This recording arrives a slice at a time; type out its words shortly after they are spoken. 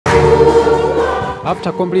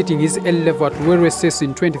After completing his A-level at WRSS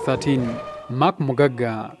in 2013, Mark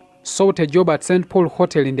Mugaga sought a job at St. Paul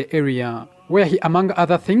Hotel in the area, where he, among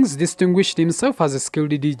other things, distinguished himself as a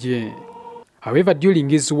skilled DJ. However, during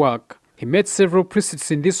his work, he met several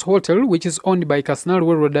priests in this hotel, which is owned by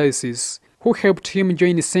Kasnal Diocese, who helped him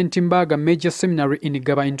join St. Mbaga Major Seminary in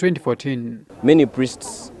Gaba in 2014. Many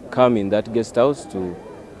priests come in that guest house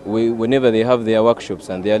whenever they have their workshops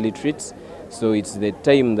and their retreats. So it's the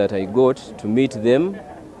time that I got to meet them,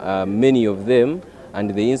 many of them, and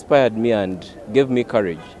they inspired me and gave me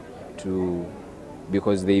courage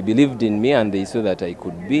because they believed in me and they saw that I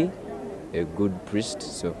could be a good priest.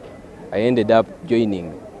 So I ended up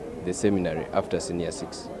joining the seminary after Senior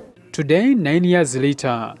 6. Today, 9 years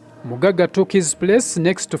later, Mugaga took his place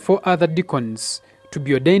next to 4 other deacons to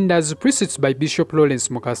be ordained as priests by Bishop Lawrence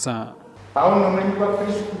Mukasa.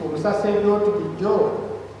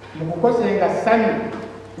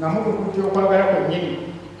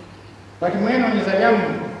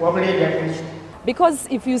 Because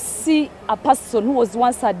if you see a person who was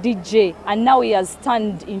once a DJ and now he has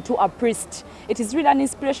turned into a priest, it is really an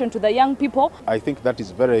inspiration to the young people. I think that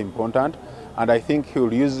is very important, and I think he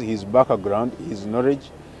will use his background, his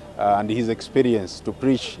knowledge, and his experience to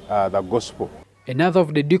preach the gospel. Another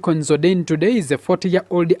of the deacons ordained today is a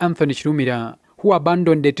 40-year-old Anthony Chirumira, who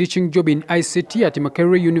abandoned the teaching job in ICT at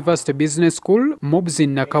Makerere University Business School, Mobs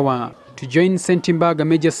in Nakawa, to join St. Mbaga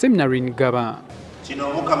Major Seminary in Gaba.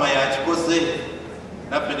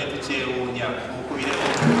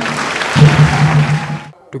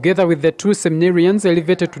 Together with the 2 seminarians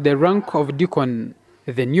elevated to the rank of deacon,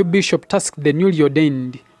 the new bishop tasked the newly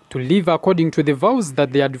ordained to live according to the vows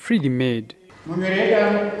that they had freely made.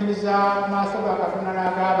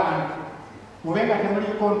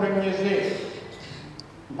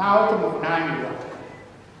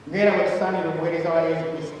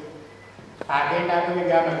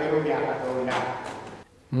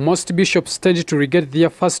 Most bishops tend to regard their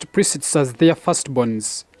first priests as their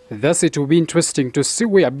firstborns. Thus, it will be interesting to see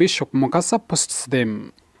where Bishop Mukasa posts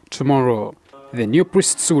them. Tomorrow, the new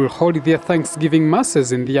priests will hold their Thanksgiving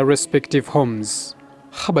masses in their respective homes.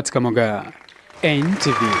 Habat Kamoga,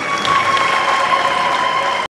 NTV.